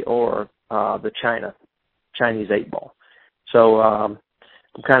City or the Chinese 8-ball. So I'm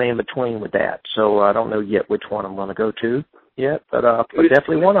kind of in between with that. So I don't know yet which one I'm going to go to yet, but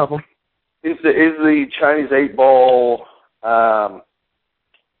definitely one of them. Is the Chinese 8-ball,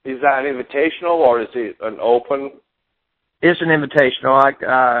 is that an invitational or is it an open? It's an invitational.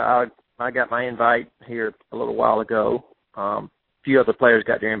 I got my invite here a little while ago. A few other players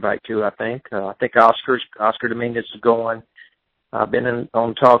got their invite too, I think. I think Oscar Dominguez is going. I've been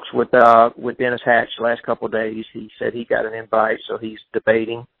on talks with Dennis Hatch the last couple of days. He said he got an invite, so he's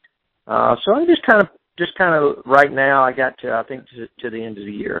debating. So I'm just kind of right now. I got to the end of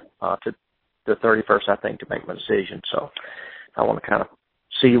the year, to the 31st, I think, to make my decision. So I want to kind of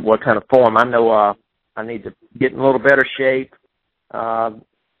see what kind of form. I know I need to get in a little better shape,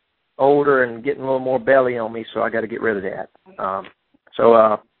 older and getting a little more belly on me, so I got to get rid of that. So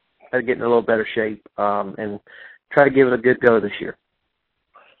I got to get in a little better shape and try to give it a good go this year.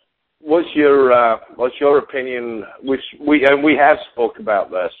 What's your opinion? Which we have spoke about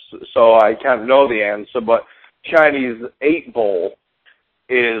this, so I can't know the answer. But Chinese 8-ball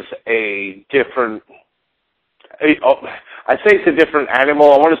is a different. I say it's a different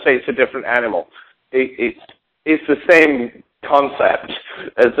animal. I want to say it's a different animal. It's the same concept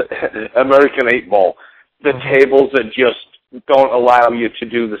as American 8-ball. The tables that just don't allow you to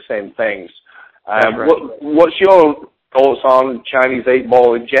do the same things. Right. What's your thoughts on Chinese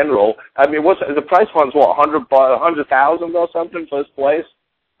 8-ball in general? I mean, what's the price one's what, 100,000 or something first place?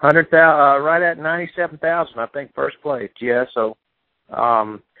 100,000, right at 97,000, I think, first place. Yeah, so.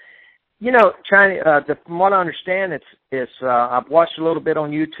 China. From what I understand, it's. I've watched a little bit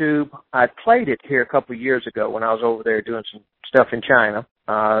on YouTube. I played it here a couple of years ago when I was over there doing some stuff in China.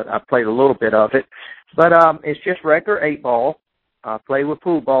 I played a little bit of it, but it's just regular 8-ball. Play with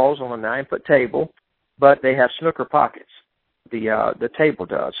pool balls on a 9-foot table, but they have snooker pockets. The table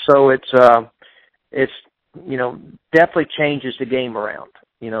does. So it's definitely changes the game around.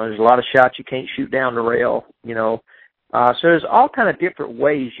 There's a lot of shots you can't shoot down the rail. So there's all kind of different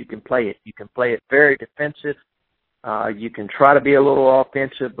ways you can play it. You can play it very defensive. You can try to be a little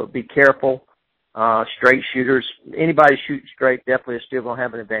offensive, but be careful. Straight shooters, anybody shooting straight definitely is still going to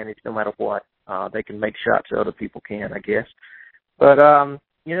have an advantage no matter what. They can make shots that other people can, I guess. But,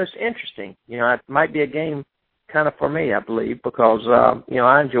 it's interesting. It might be a game kind of for me, I believe, because,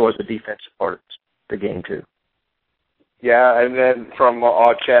 I enjoy the defensive part of the game too. Yeah, and then from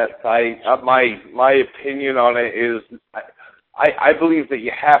our chat, my opinion on it is I believe that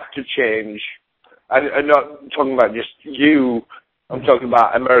you have to change. I'm not talking about just you. I'm talking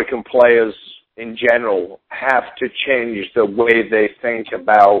about American players in general have to change the way they think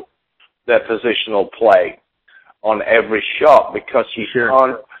about their positional play on every shot because you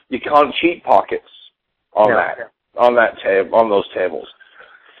can't cheat pockets on those tables,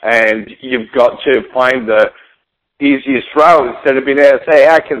 and you've got to find the easiest route instead of being able to say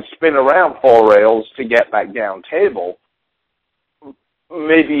I can spin around 4 rails to get back down table.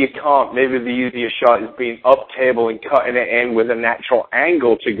 Maybe you can't. Maybe the easiest shot is being up table and cutting it in with a natural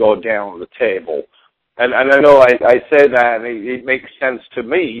angle to go down the table. And I know I say that and it makes sense to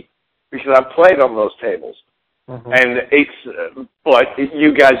me because I've played on those tables. Mm-hmm. And but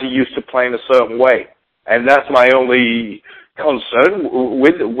you guys are used to playing a certain way. And that's my only concern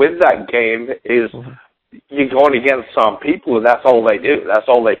with that game is you're going against some people and that's all they do. That's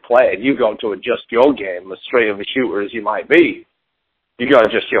all they play. And you got to adjust your game as straight of a shooter as you might be. You got to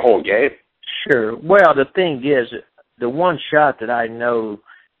adjust your whole game. Sure. Well, the thing is, the one shot that I know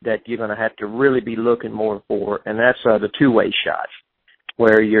that you're going to have to really be looking more for, and that's the two-way shot,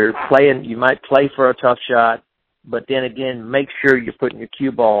 where you're playing, you might play for a tough shot, but then again, make sure you're putting your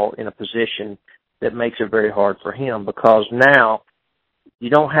cue ball in a position that makes it very hard for him, because now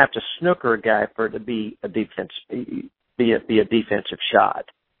you don't have to snooker a guy for it to be a defensive shot.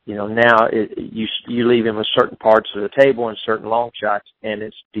 You know, now you leave him with certain parts of the table and certain long shots, and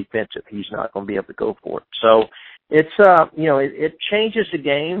it's defensive. He's not going to be able to go for it. So it's it changes the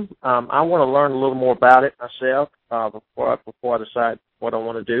game. I want to learn a little more about it myself before I decide what I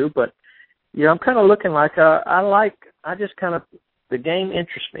want to do. But I'm kind of looking like the game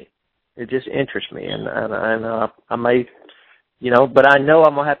interests me. It just interests me, and I may, but I know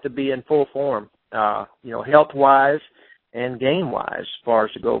I'm gonna have to be in full form, health wise and game wise, as far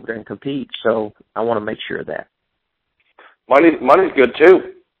as to go over there and compete. So I want to make sure of that. Money's good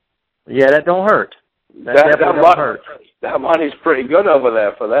too. Yeah, that don't hurt. That definitely don't hurt. That money's pretty good over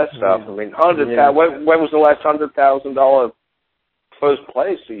there for that stuff. I mean, when was the last $100,000 first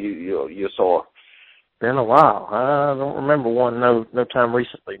place you saw? Been a while. I don't remember one. No time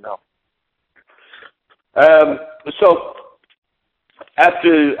recently. No. So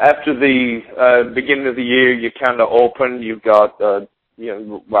after the beginning of the year, you kind of open. You've got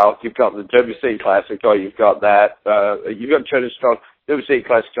you've got the WC Classic, or you've got that. You've got Turnerstone WC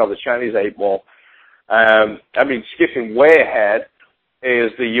Classic, or the Chinese 8-Ball. Skipping way ahead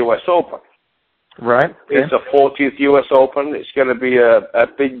is the U.S. Open. Right. Okay. It's the 40th U.S. Open. It's going to be a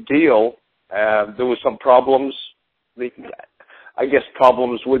big deal. There were some problems,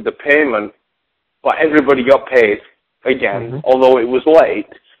 problems with the payment, but everybody got paid again, although it was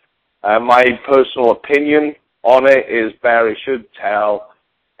late. My personal opinion on it is Barry should tell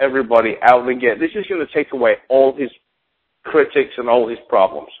everybody out the gate. This is going to take away all his critics and all his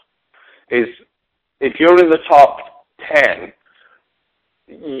problems. If you're in the top 10,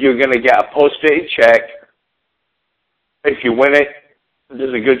 you're going to get a post-dated check. If you win it,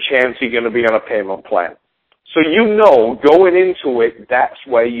 there's a good chance you're going to be on a payment plan. So going into it, that's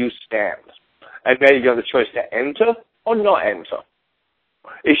where you stand. And then you got the choice to enter or not enter.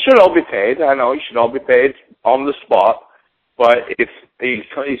 It should all be paid. I know it should all be paid on the spot, but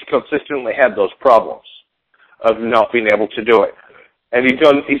he's consistently had those problems of not being able to do it. And he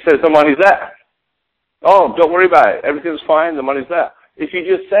says the money's there. Oh, don't worry about it. Everything's fine. The money's there. If you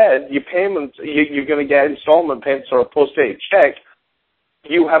just said your payment, you're going to get installment payments or a post-dated check,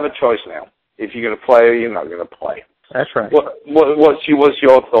 you have a choice now. If you're going to play or you're not going to play. That's right. What's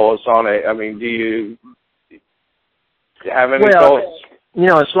your thoughts on it? I mean, do you have any thoughts?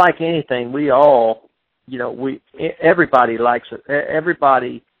 It's like anything. We all, everybody likes it.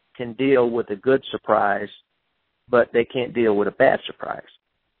 Everybody can deal with a good surprise, but they can't deal with a bad surprise.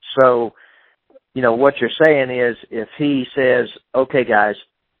 So, what you're saying is, if he says, okay, guys,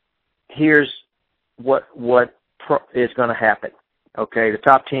 here's what is going to happen. Okay, the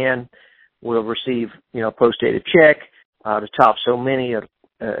top 10 will receive, post-dated check. The top so many,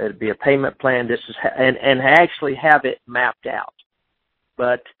 it'll be a payment plan. This is and actually have it mapped out.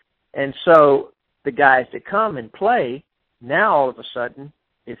 And so the guys that come and play, now all of a sudden,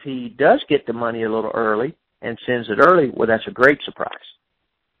 if he does get the money a little early and sends it early, well, that's a great surprise.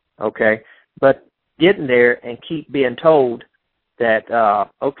 Okay, but getting there and keep being told that,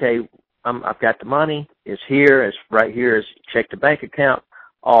 I've got the money, it's here, it's right here, it's check the bank account,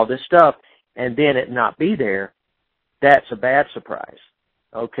 all this stuff, and then it not be there, that's a bad surprise.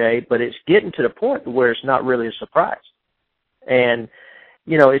 Okay, but it's getting to the point where it's not really a surprise. And,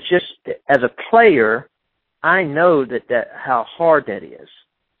 it's just, as a player, I know that how hard that is,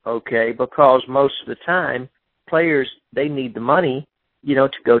 okay, because most of the time, players, they need the money, to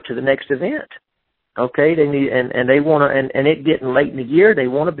go to the next event. Okay, they need, and they want to, and it getting late in the year, they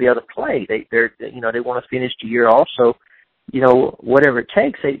want to be able to play. They want to finish the year also, whatever it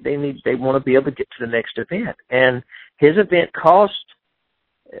takes, they want to be able to get to the next event. And his event costs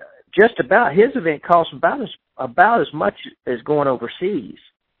about as much as going overseas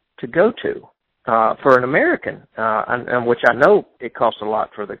to go to, for an American, and which I know it costs a lot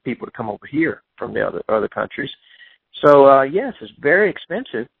for the people to come over here from the other countries. So, yes, it's very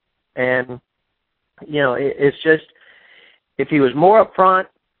expensive. And, it's just, if he was more upfront,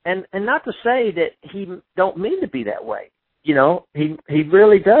 and not to say that he don't mean to be that way. He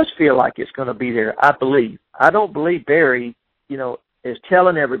really does feel like it's going to be there, I believe. I don't believe Barry, is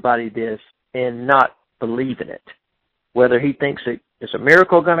telling everybody this and not believing it. Whether he thinks it's a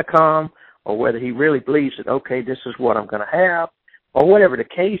miracle going to come, or whether he really believes that, okay, this is what I'm going to have, or whatever the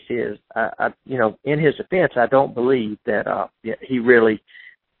case is, in his defense, I don't believe that he really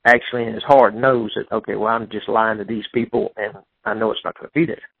actually in his heart knows that, okay, well, I'm just lying to these people, and I know it's not going to be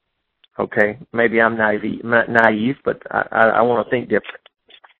there. Okay, maybe I'm naive, but I want to think different.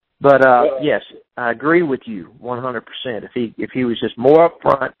 But yes, I agree with you 100%. If he was just more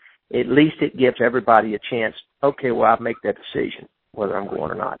upfront, at least it gives everybody a chance. Okay, well, I'll make that decision whether I'm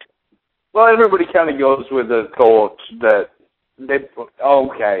going or not. Well, everybody kind of goes with the thought that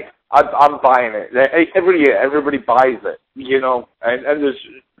I'm buying it. Everybody buys it, and there's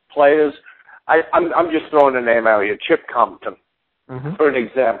players. I'm just throwing a name out here, Chip Compton, for an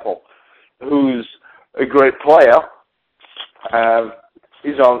example, who's a great player.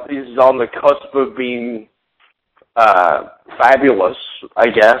 he's on the cusp of being fabulous, I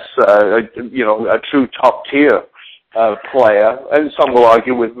guess. A true top tier player, and some will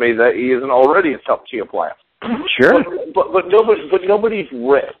argue with me that he isn't already a top tier player. Sure, but nobody's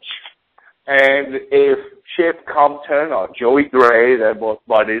rich. And if Chip Compton or Joey Gray, they're both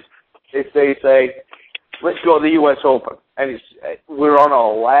buddies, if they say, let's go to the U.S. Open, and we're on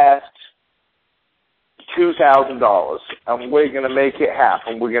our last $2,000, and we're going to make it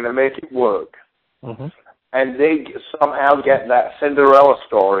happen, we're going to make it work, and they somehow get that Cinderella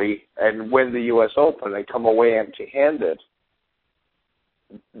story and win the U.S. Open and come away empty-handed,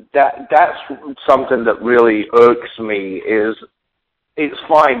 that's something that really irks me. Is it's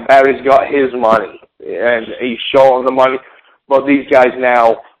fine, Barry's got his money, and he's short on the money, but these guys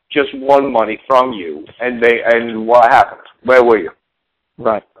now just won money from you, and what happened? Where were you?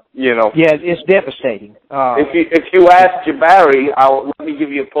 Right. You know. Yeah, it's devastating. If you asked Barry, let me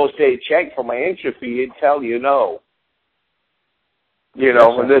give you a post-dated check for my entry fee, he'd tell you no. You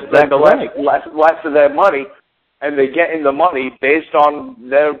know, and this less of their money, and they're getting the money based on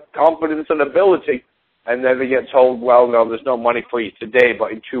their competence and ability, and then they get told, well, no, there's no money for you today,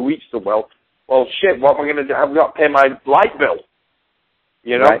 but in 2 weeks there will. Well, shit, what am I going to do? I've got to pay my light bill.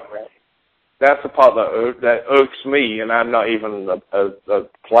 You know? Right. That's the part that irks me, and I'm not even a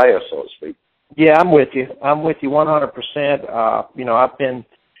player, so to speak. Yeah, I'm with you. I'm with you 100%. I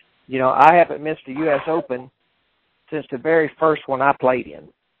haven't missed a U.S. Open since the very first one I played in.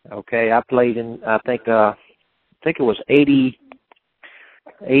 Okay, I played in, I think it was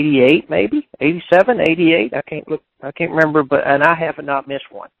 88 maybe, 87, 88. I can't remember, and I have not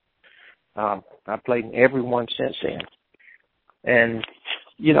missed one. I played in every one since then. And,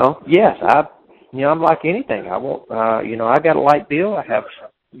 yes, I'm like anything. I won't, I got a light bill. I have,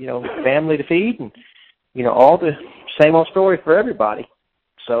 family to feed and, all the same old story for everybody.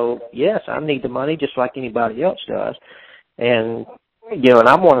 So, yes, I need the money just like anybody else does. And, and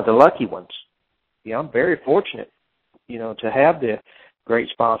I'm one of the lucky ones. I'm very fortunate, to have the great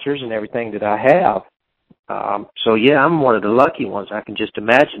sponsors and everything that I have. So, yeah, I'm one of the lucky ones. I can just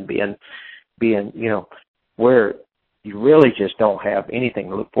imagine being, where you really just don't have anything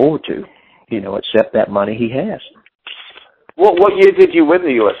to look forward to, except that money he has. What year did you win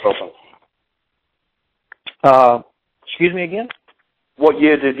the U.S. Open? Excuse me again? What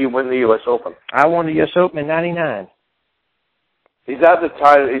year did you win the U.S. Open? I won the U.S. Open in 99. Is that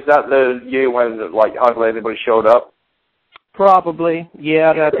the year when, hardly anybody showed up? Probably,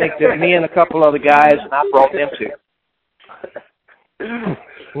 yeah. I think that me and a couple other guys, and I brought them too.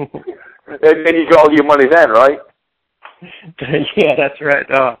 And you got all your money then, right? Yeah, that's right.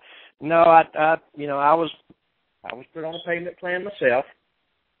 No, I was put on a payment plan myself.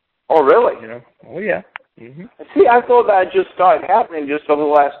 Oh, really? Oh, yeah. Mm-hmm. See, I thought that just started happening just over the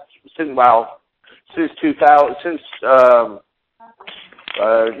last since 2000, since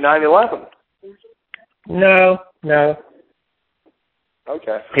 9/11. No.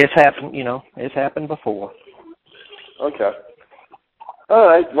 Okay. It's happened before. Okay. All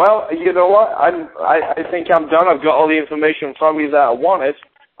right. Well, you know what? I think I'm done. I've got all the information from you that I wanted.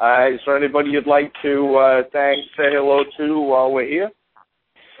 Is there anybody you'd like to say hello to while we're here?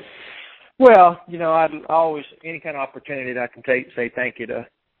 Well, I'd always, any kind of opportunity that I can take, say thank you to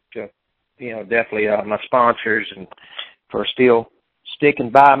definitely my sponsors and for still sticking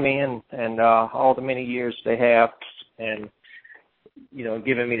by me and all the many years they have and,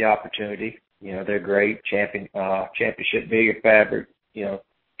 giving me the opportunity. They're great. Championship Billiard Fabric,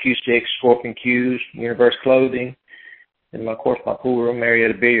 Q-Sticks, Scorpion Q's, Universe Clothing, and of course my pool room,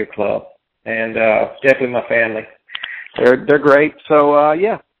 Marietta Billiard Club. And definitely my family. They're great. So,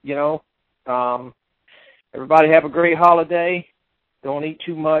 everybody have a great holiday. Don't eat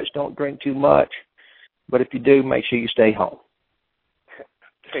too much. Don't drink too much. But if you do, make sure you stay home.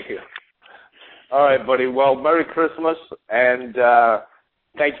 Thank you. All right, buddy. Well, Merry Christmas, and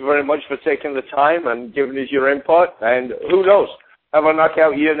thank you very much for taking the time and giving us your input. And who knows, have a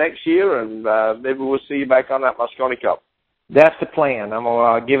knockout year next year, and maybe we'll see you back on that Mosconi Cup. That's the plan. I'm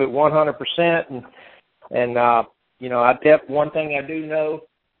going to give it 100%. And one thing I do know,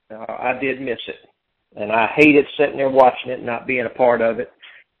 I did miss it. And I hated sitting there watching it and not being a part of it.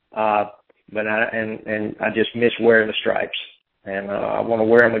 But I just miss wearing the stripes. And I want to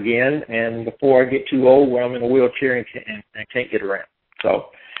wear them again. And before I get too old, where I'm in a wheelchair and can't get around.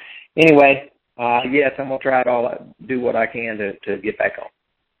 So, anyway, yes, I'm going to try to do what I can to get back on.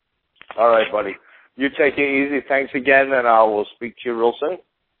 All right, buddy. You take it easy. Thanks again, and I will speak to you real soon.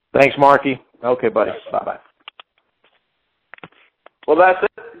 Thanks, Marky. Okay, buddy. Bye-bye. Well, that's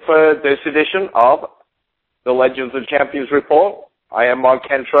it for this edition of the Legends and Champions Report. I am Mark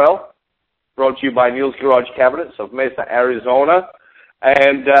Cantrell, brought to you by Neil's Garage Cabinets of Mesa, Arizona.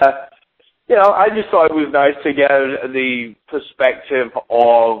 And, I just thought it was nice to get the perspective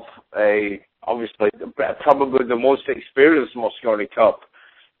of obviously, probably the most experienced Mosconi Cup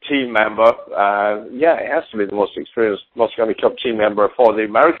team member. It has to be the most experienced Mosconi Cup team member for the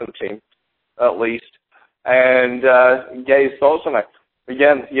American team, at least. And get his thoughts on it.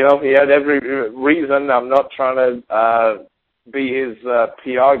 Again, he had every reason. I'm not trying to be his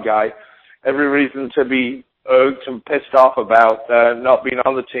PR guy. Every reason to be irked and pissed off about not being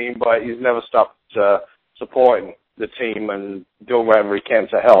on the team, but he's never stopped supporting the team and doing whatever he can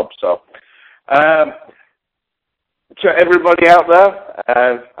to help. So, to everybody out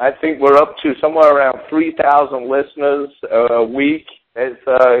there, I think we're up to somewhere around 3,000 listeners a week.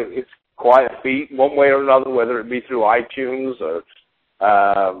 It's quite a feat, one way or another, whether it be through iTunes or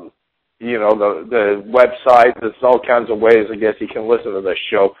the website. There's all kinds of ways, I guess, you can listen to this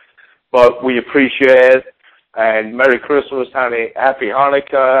show. But we appreciate it. And Merry Christmas, Happy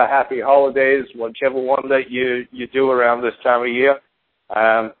Hanukkah, Happy Holidays, whichever one that you do around this time of year.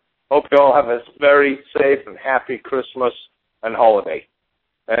 Hope you all have a very safe and happy Christmas and holiday.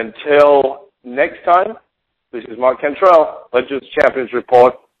 Until next time, this is Mark Cantrell, Legends Champions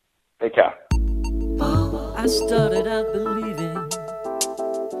Report. Take care. I started out believing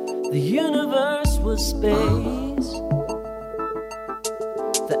the universe was space,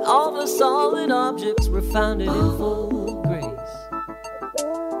 that all the solid objects were founded in full grace.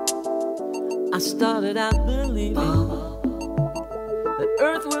 I started out believing that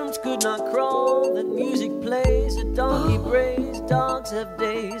earthworms could not crawl, that music plays, a donkey brays, dogs have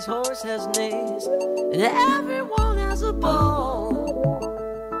days, horse has nays, and everyone has a ball.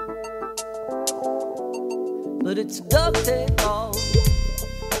 But it's a duct-tape ball,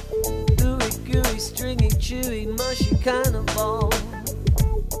 ooey gooey, stringy, chewy, mushy kind of ball.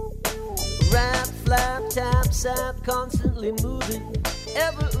 Rap, flap, tap, sap, constantly moving,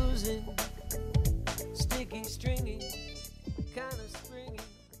 ever oozing, sticky string.